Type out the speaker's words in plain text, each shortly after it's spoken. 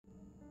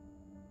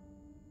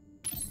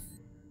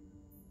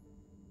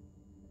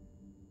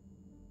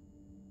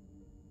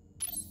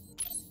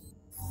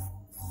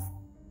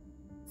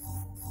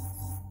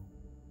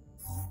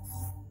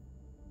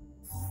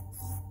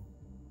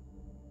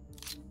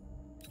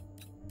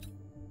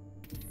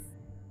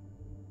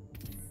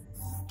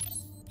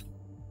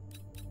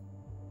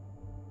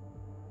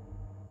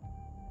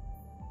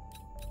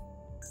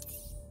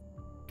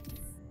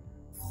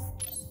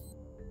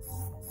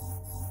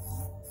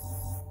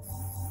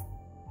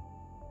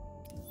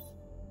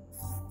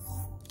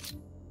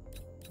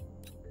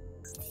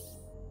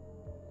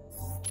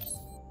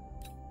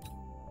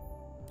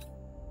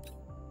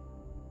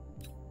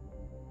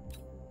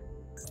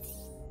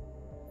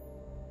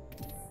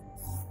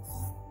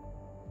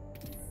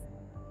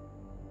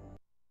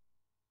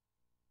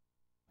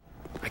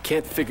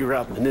can't figure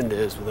out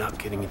Menendez without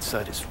getting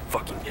inside his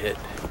fucking head.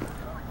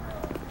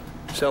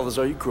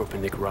 Salazar, you grew up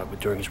in Nicaragua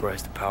during his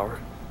rise to power.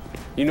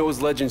 You know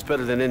his legends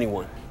better than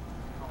anyone.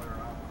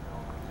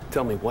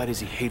 Tell me, why does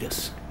he hate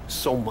us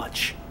so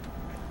much?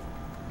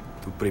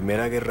 Tu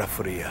primera Guerra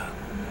Fría.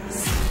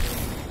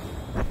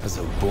 As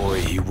a boy,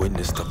 he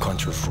witnessed the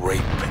country's rape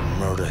and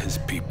murder his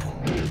people.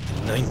 In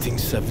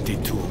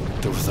 1972,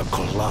 there was a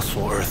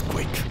colossal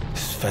earthquake.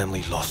 His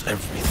family lost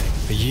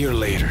everything. A year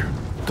later,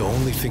 the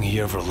only thing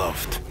he ever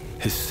loved,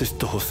 his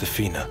sister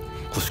Josefina,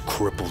 was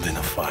crippled in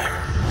a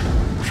fire.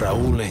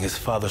 Raúl and his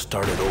father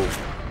started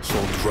over,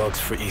 sold drugs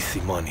for easy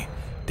money.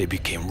 They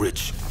became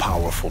rich,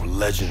 powerful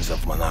legends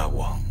of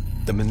Managua.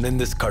 The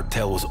Menendez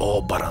cartel was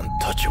all but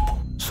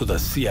untouchable, so the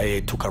CIA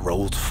took out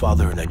Raúl's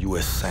father in a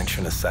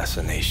US-sanctioned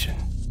assassination.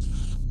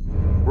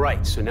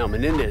 Right, so now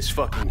Menendez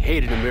fucking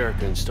hated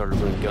America and started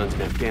running guns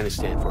in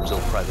Afghanistan for his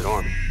own private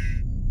army.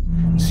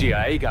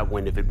 CIA got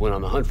wind of it, went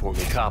on the hunt for him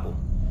in Kabul.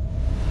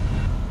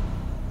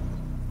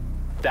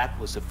 That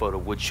was the photo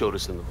Wood showed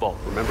us in the vault,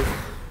 remember?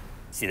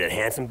 See that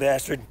handsome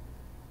bastard?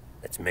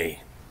 That's me.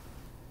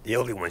 The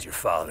ugly one's your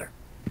father.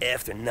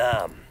 After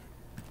Nam.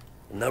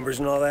 The numbers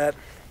and all that,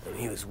 I mean,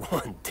 he was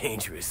one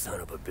dangerous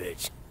son of a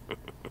bitch.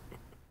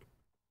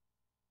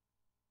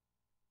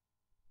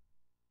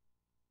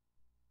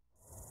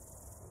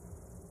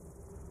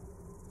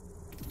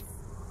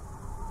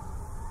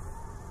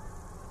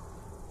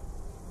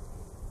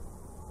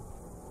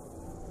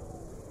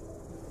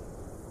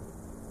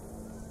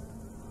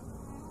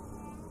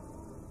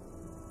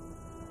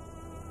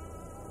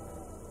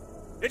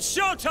 It's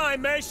showtime,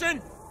 Mason!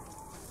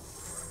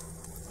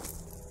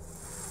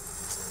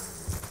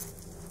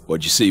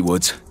 What'd you see,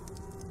 Woods?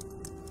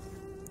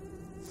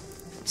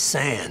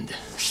 Sand.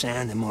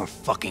 Sand and more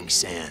fucking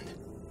sand.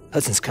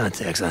 Hudson's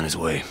contact's on his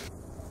way.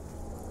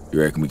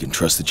 You reckon we can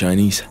trust the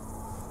Chinese?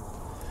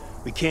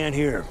 We can't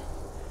here.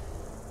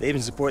 They've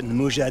been supporting the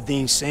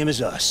Mujahideen same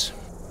as us.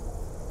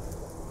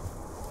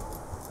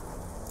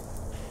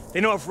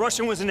 They know if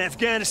Russia was in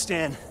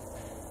Afghanistan,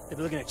 they'd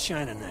be looking at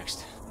China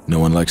next. No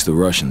one likes the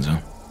Russians, huh?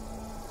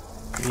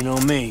 You know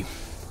me.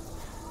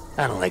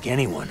 I don't like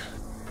anyone.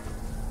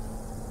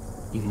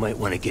 You might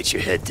want to get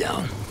your head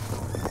down.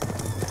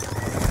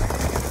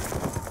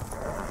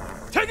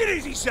 Take it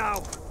easy,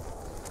 Sal!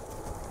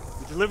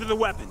 We deliver the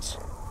weapons.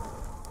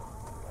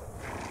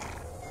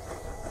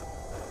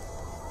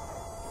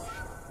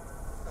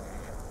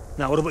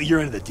 Now, what about your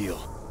end of the deal?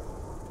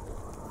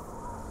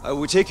 I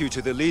will take you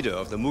to the leader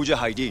of the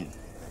Mujahideen.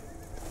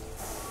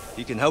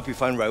 He can help you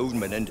find Raúl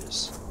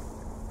Menendez.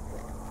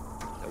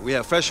 We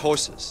have fresh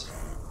horses.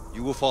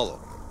 You will follow.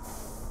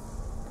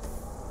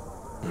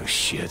 Oh,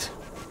 shit.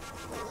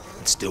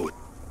 Let's do it.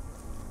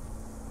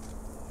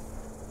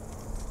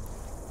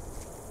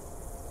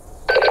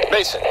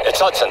 Mason, it's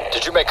Hudson.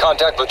 Did you make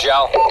contact with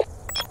Zhao?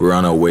 We're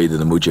on our way to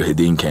the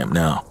Mujahideen camp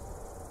now.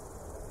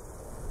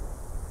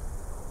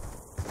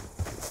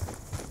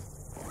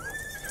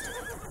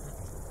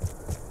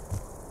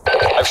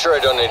 I'm sure I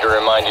don't need to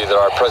remind you that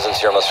our presence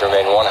here must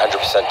remain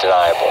 100%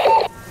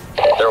 deniable.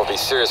 There will be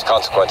serious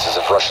consequences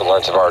if Russia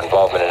learns of our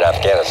involvement in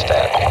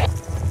Afghanistan.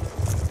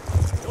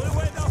 The only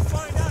way they'll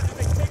find out is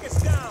if they take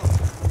us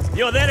down.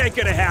 Yo, that ain't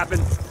gonna happen.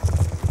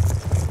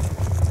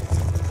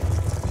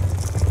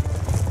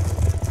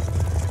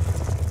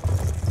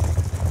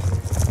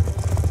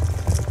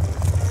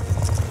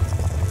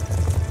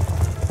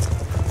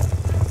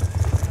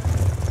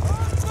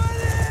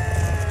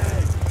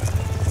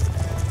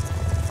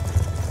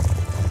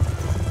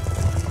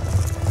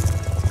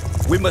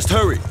 We must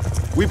hurry.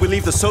 We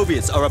believe the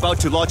Soviets are about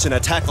to launch an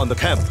attack on the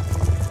camp.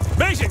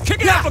 Mason,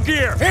 kick it up a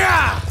gear!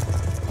 Yeah!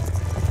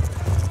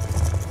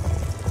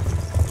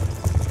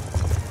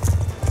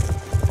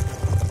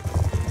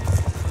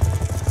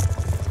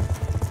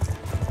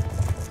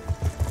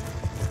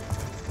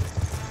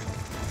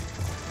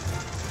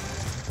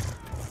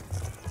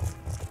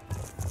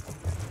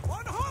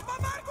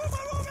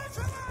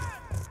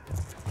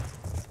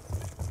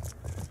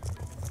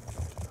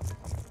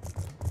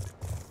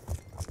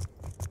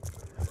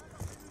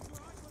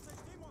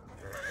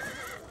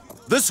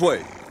 This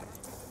way!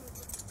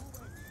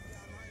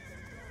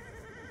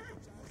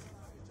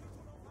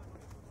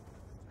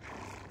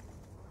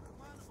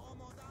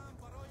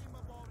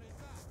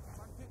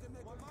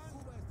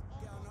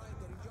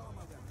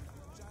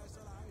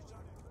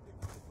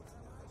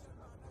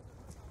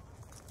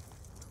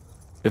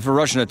 If a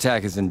Russian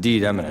attack is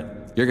indeed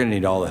imminent, you're gonna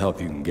need all the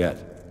help you can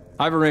get.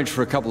 I've arranged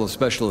for a couple of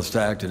specialists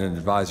to act in an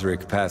advisory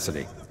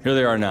capacity. Here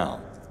they are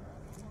now.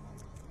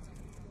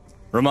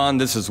 Rahman,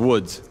 this is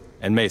Woods,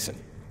 and Mason.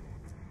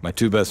 My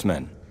two best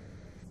men.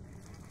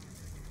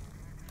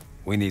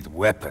 We need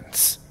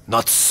weapons,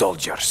 not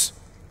soldiers.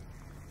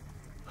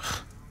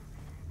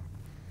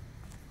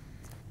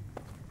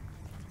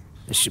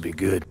 This should be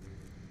good.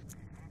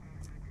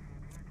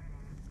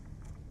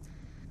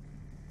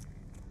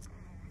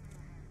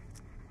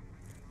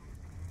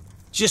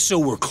 Just so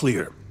we're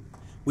clear,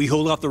 we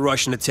hold off the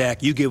Russian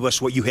attack, you give us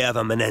what you have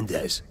on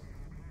Menendez.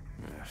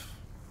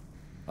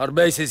 Our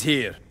base is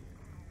here.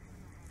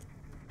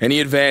 Any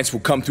advance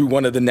will come through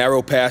one of the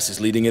narrow passes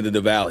leading into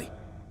the valley.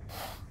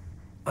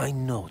 I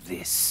know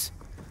this.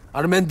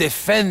 Our men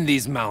defend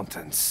these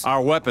mountains.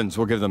 Our weapons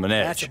will give them an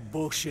That's edge. a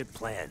bullshit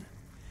plan.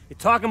 You're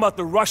talking about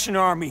the Russian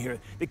army here.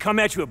 They come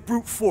at you with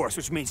brute force,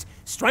 which means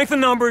strength in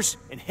numbers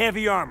and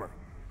heavy armor.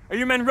 Are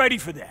your men ready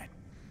for that?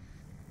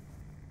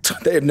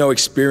 They have no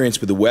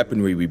experience with the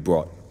weaponry we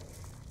brought.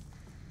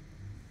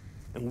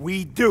 And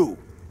we do.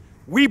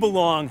 We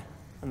belong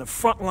on the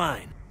front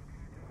line.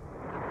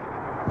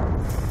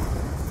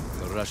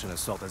 The Russian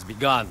assault has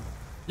begun.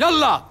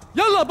 Yalla!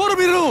 Yalla,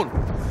 Boromirun!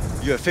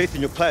 You have faith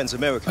in your plans,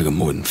 America. I got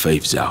more than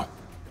faith, Zhao.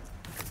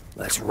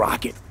 Let's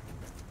rock it.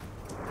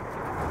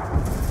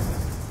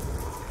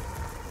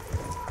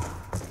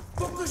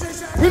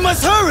 We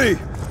must hurry!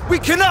 We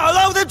cannot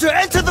allow them to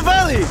enter the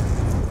valley!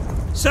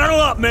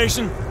 Settle up,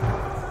 Mason.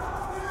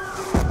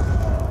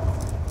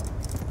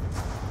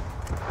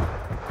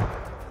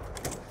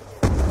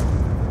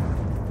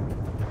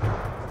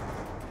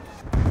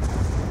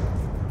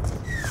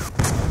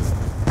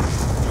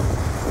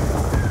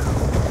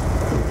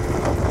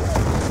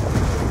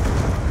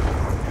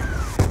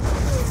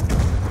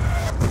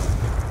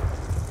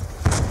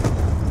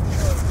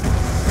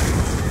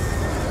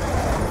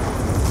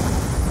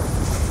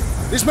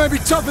 This may be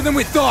tougher than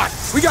we thought.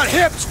 We got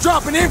hips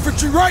dropping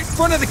infantry right in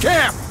front of the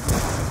camp.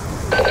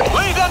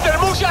 Lead them to the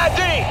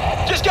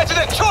Mujahideen! Just get to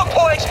the choke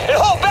points and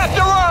hold back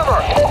their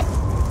armor!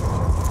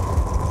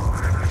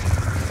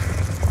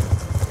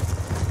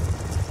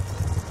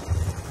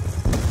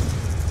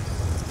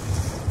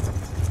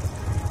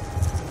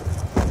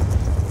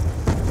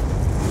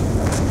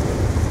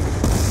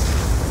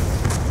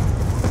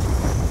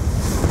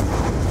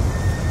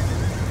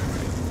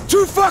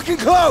 Too fucking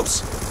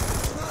close!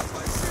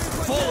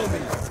 Follow me.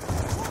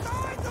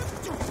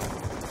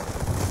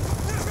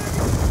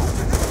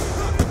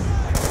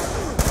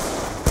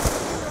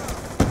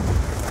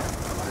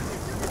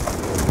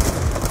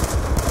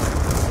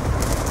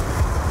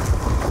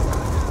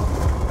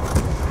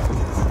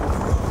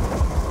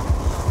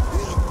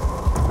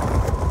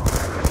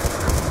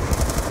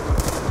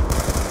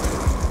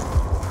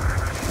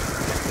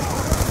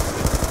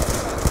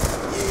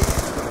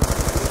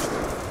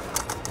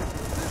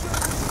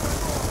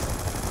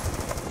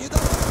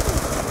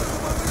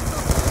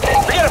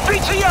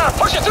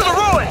 Push it through the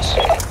ruins!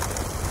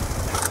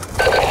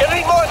 Gonna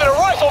need more than a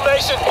rifle,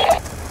 Mason!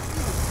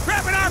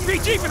 Grab an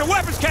RPG for the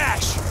weapons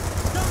cache!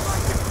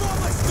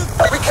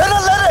 We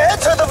cannot let it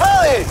enter the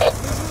valley!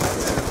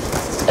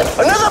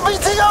 Another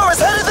BTR is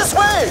headed this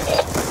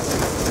way!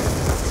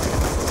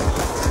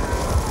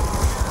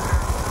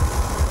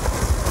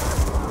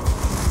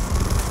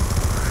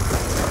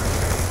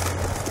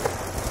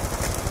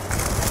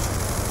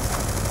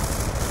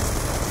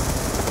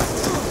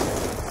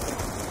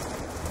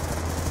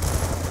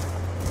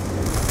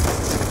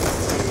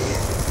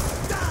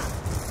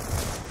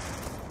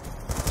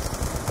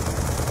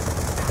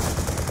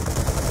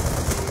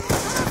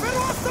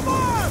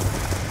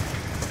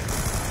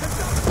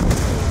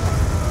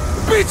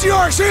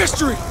 BTR's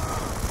history!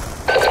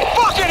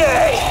 Fucking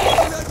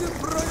A!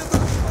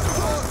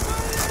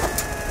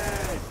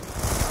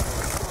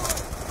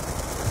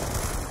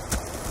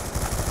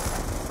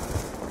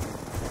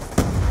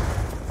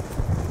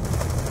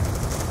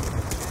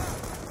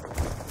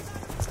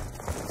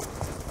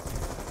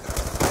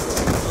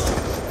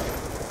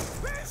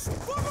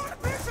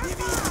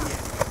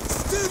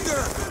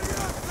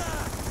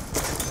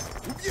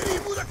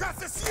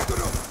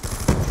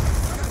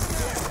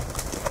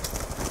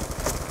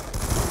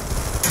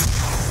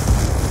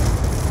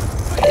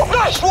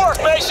 Nice work,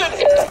 Mason!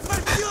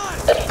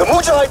 The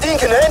Mujahideen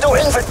can handle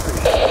infantry!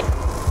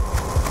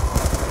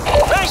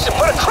 Mason,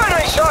 put a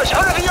cratering charge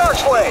under the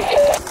archway!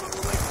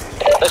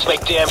 Let's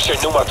make damn sure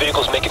no more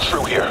vehicles make it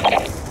through here.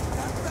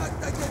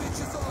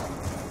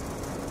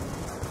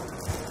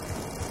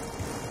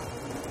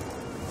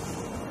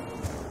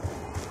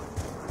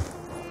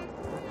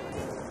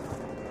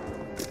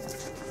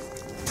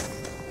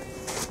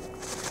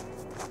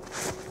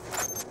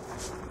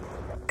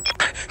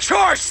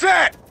 Charge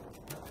set!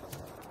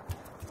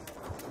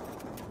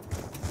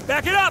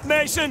 Back it up,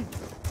 Mason!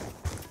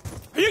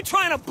 Are you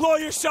trying to blow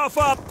yourself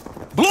up?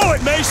 Blow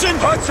it, Mason!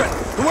 Hudson,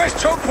 the west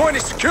choke point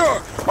is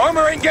secure.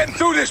 Armor ain't getting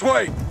through this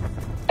way.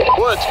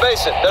 Woods,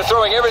 Mason, they're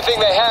throwing everything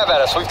they have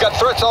at us. We've got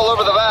threats all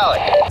over the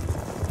valley.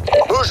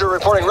 Hoosier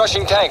reporting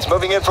rushing tanks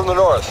moving in from the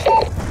north.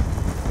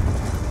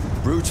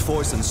 Brute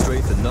force and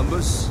strength in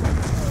numbers?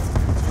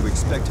 We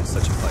expected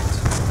such a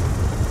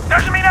fight.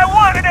 Doesn't mean I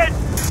wanted it!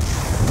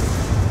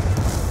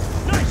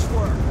 Nice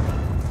work!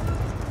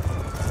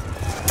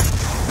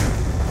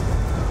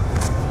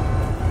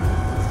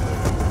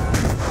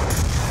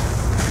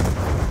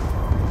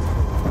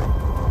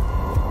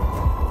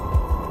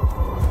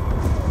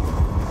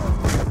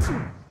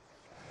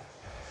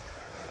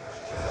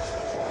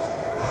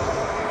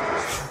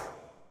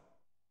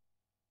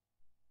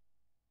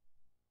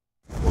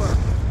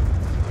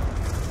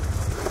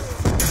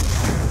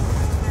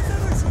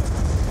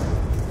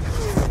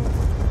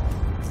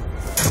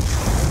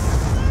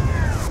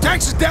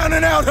 is down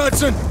and out,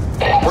 Hudson!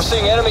 We're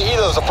seeing enemy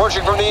helos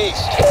approaching from the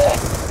east.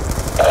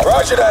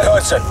 Roger that,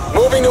 Hudson.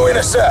 Moving to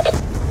intercept.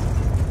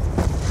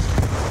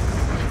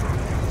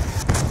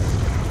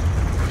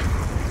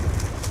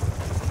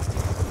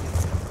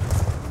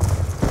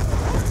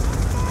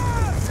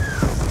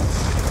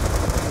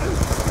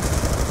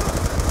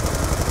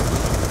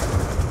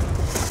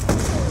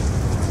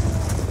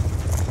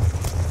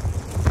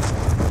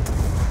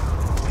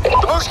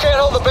 The Moose can't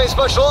hold the base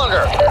much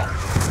longer.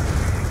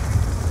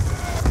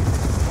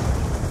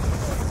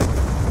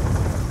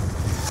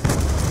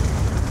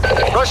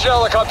 Russian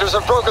helicopters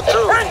have broken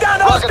through.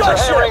 Rockets are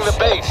hammering the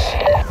base.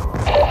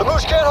 The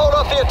Moose can't hold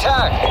off the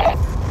attack.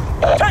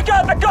 Take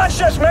out the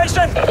gunships,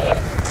 Mason!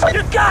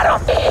 You got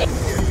him!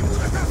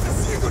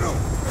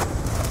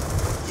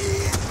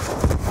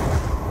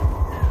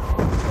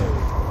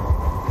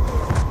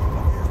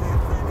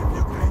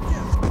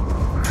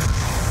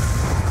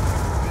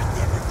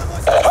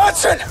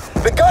 Hudson!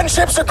 The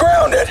gunships are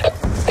grounded!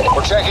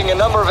 We're checking a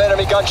number of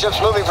enemy gunships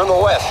moving from the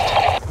west.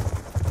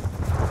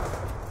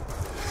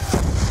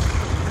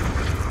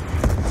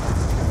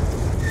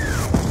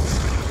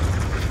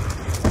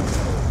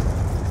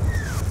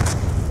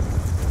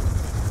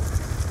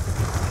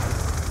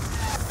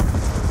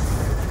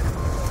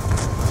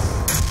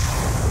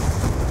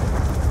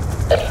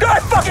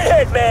 Good fucking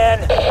hit,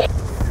 man!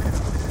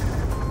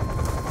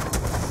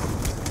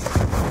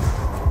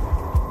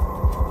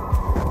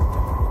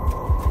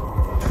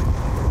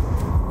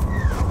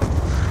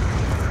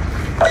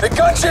 The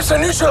gunships are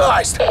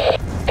neutralized!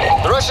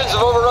 The Russians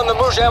have overrun the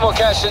Moose ammo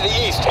cache to the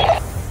east.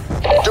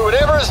 Do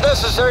whatever is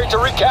necessary to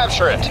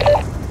recapture it.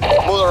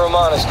 Mullah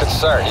Rahman is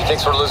concerned. He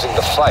thinks we're losing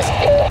the fight.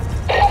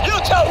 You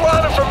tell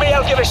Rahman from me I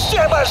don't give a shit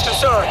about his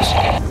concerns!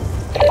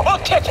 We'll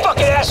kick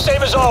fucking ass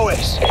same as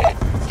always!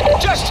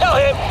 Just tell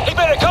him he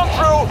better come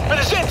through with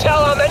his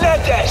intel on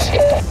Menendez!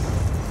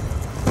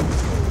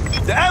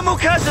 The ammo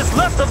cache is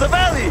left of the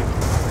valley!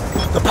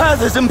 The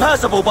path is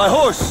impassable by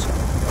horse!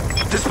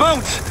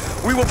 Dismount!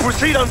 We will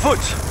proceed on foot!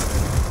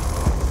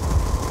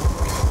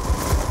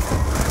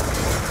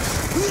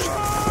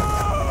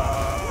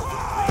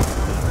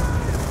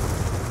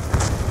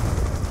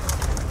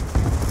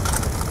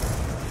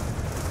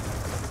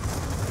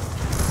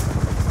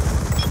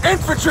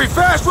 Infantry,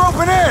 fast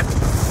roping in!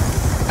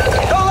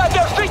 Don't let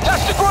their feet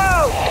touch the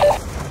ground!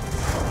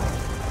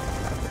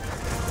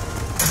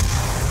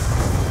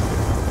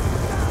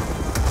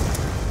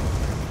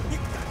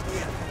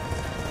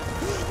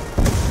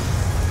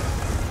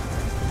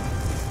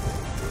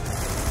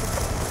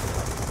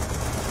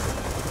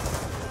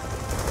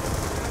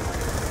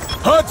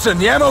 Hudson,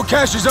 the ammo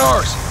cache is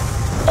ours!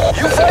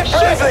 You fight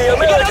bravely,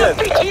 We got another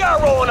American!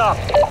 BTR rolling up!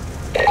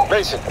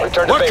 Mason,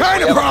 return to What base.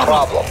 kind We of have a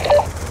problem.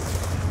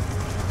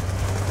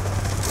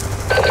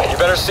 You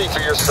better see for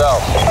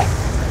yourself.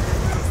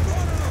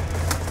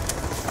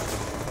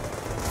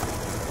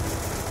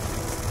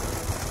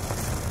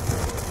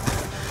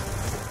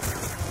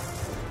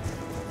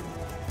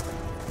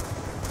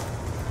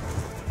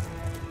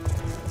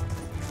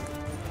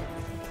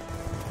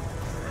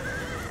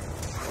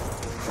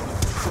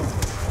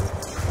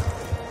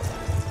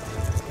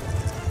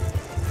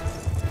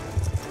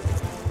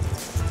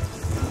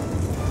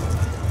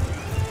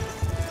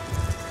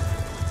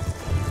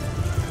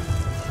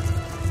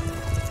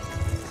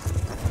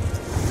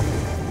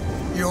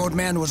 Your old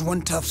man was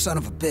one tough son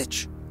of a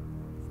bitch.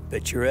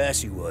 Bet your ass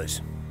he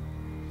was.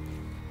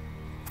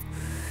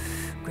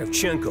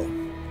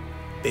 Kravchenko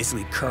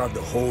basically carved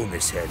a hole in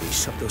his head and he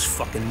shoved those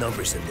fucking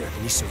numbers in there,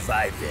 and he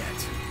survived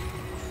that.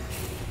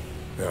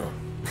 No.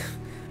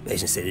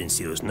 Mason said he didn't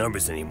see those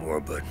numbers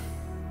anymore, but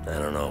I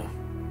don't know.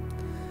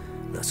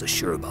 Not so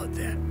sure about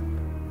that.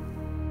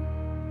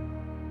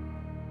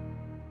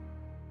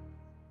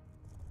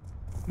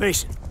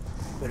 Mason,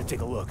 better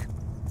take a look.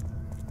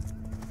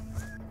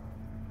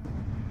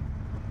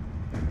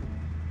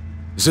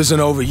 This isn't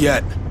over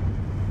yet.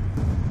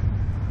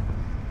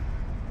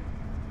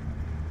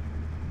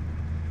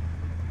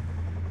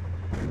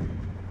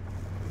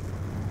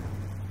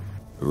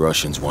 The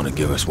Russians want to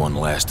give us one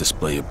last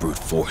display of brute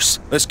force.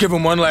 Let's give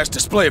them one last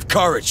display of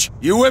courage.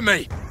 You with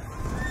me?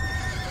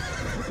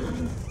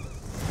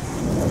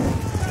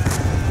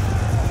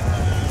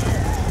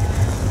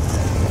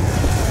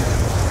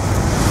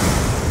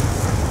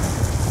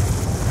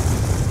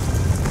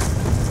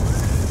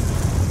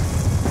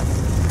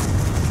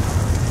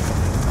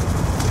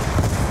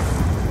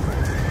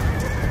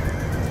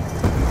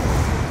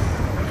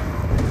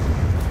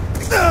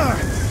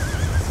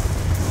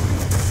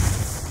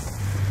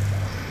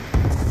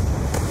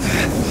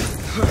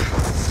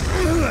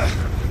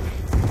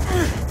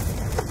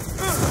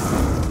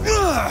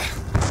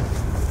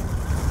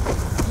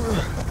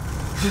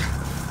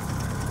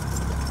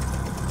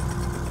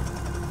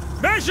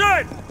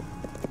 Mission!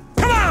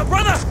 Come on,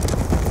 brother!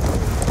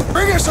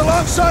 Bring us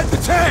alongside the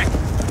tank!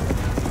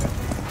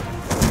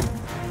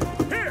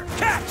 Here,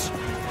 catch!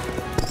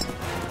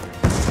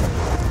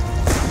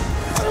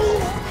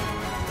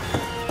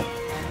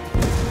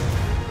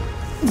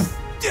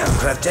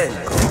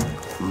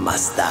 Kravchenko,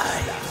 must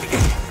die.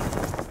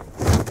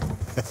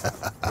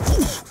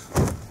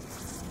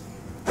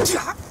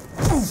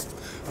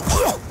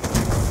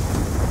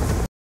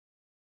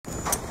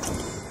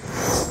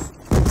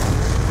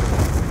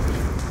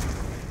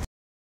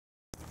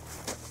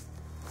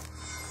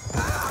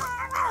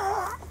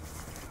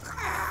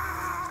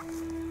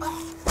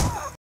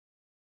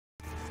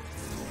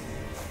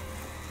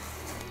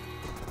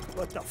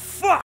 What the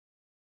fuck?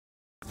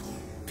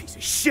 Piece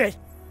of shit.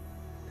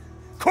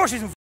 Of course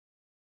he's in.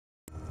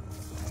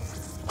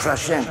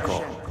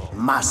 Krashenko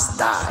must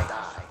die.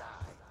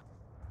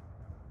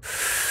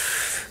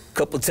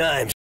 Couple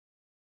times.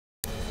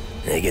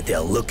 And I get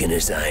that look in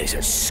his eye. He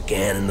starts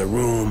scanning the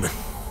room.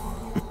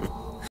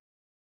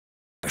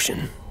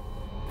 Russian.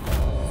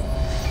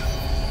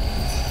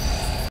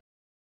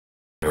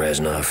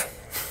 Reznov.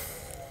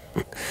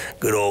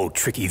 Good old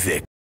Tricky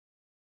Vic.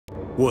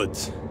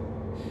 Woods.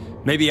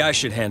 Maybe I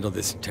should handle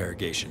this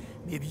interrogation.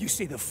 Maybe you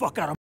stay the fuck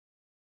out of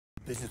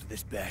business with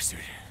this bastard.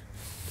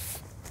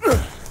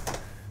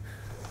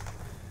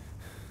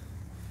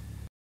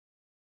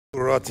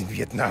 Rot in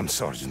Vietnam,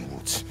 Sergeant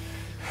Woods.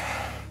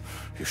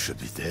 You should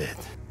be dead.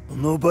 Well,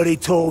 nobody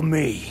told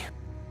me.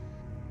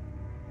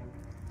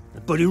 My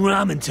buddy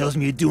Rahman tells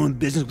me you're doing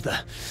business with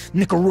a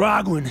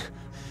Nicaraguan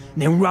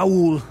named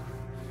Raul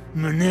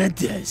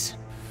Menendez.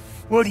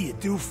 What do you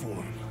do for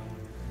him?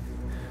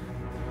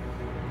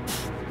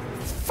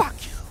 Fuck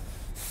you.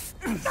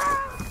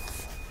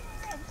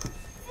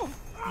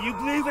 You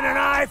believe in an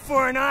eye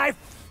for an eye?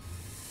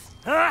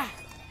 Huh?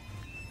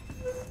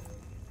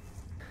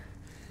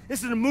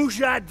 This is a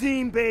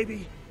Mujahideen,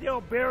 baby.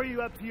 They'll bury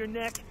you up to your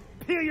neck,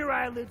 peel your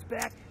eyelids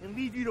back, and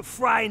leave you to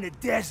fry in the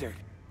desert.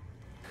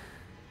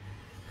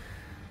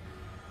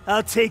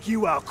 I'll take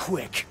you out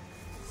quick.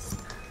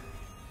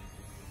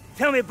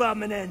 Tell me about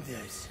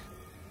Menendez.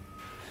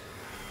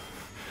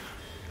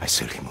 I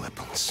sell him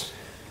weapons.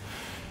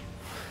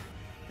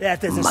 That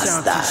doesn't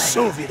sound too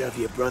Soviet of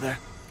you, brother.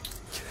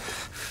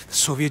 The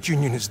Soviet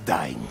Union is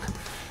dying.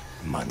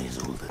 Money's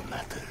all that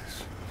matters.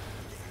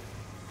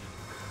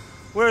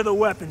 Where do the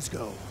weapons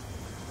go?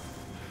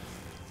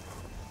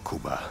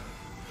 Cuba,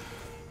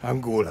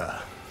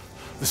 Angola,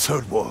 the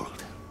Third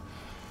World.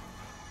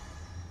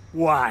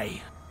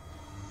 Why?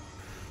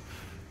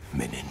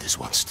 Menendez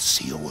wants to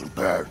see the world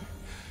burn.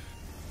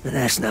 And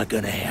that's not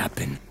gonna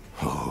happen.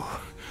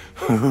 Oh,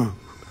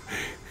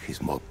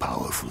 he's more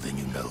powerful than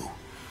you know.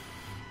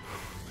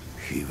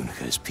 He even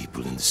has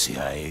people in the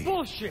CIA.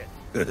 Bullshit!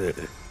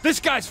 This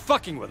guy's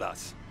fucking with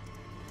us.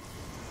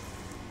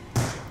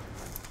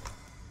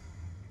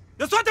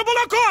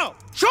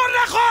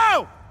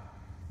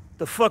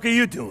 The fuck are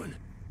you doing?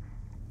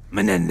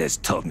 Menendez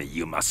told me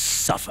you must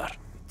suffer.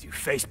 You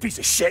face piece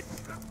of shit.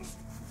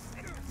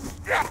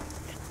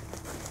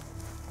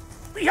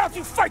 We helped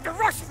you fight the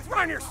Russians. We're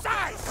on your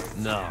side.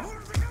 No.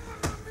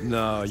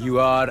 No, you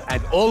are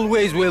and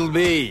always will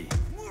be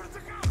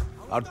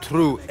our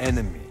true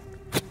enemy.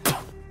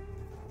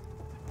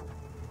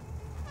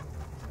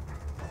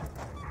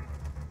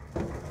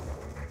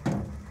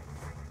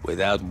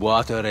 Without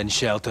water and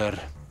shelter,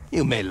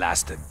 you may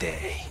last a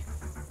day.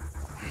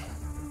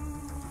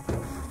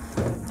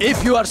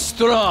 If you are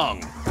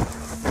strong,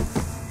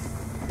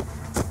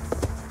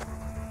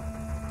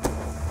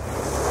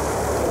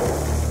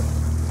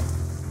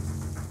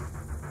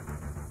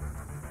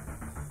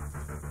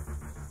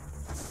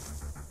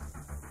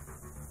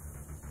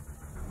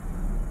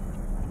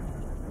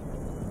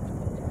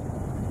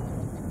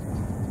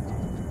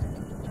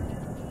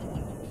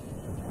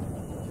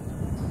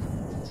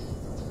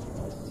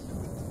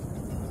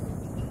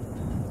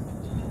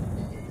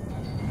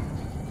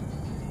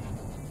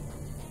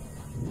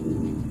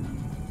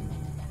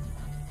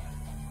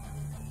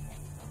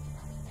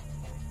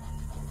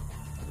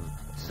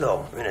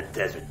 So, we're in a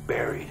desert,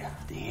 buried,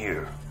 to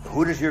here.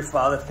 Who does your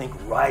father think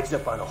rides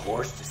up on a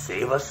horse to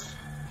save us?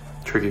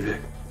 Tricky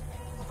Vic.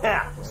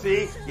 Yeah,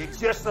 see? You're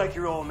just like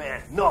your old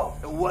man. No,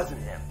 it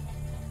wasn't him.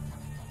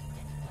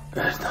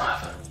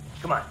 Reznov.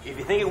 Come on, if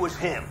you think it was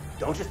him,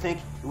 don't you think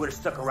he would have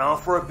stuck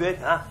around for a bit,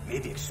 huh?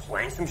 Maybe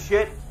explain some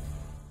shit?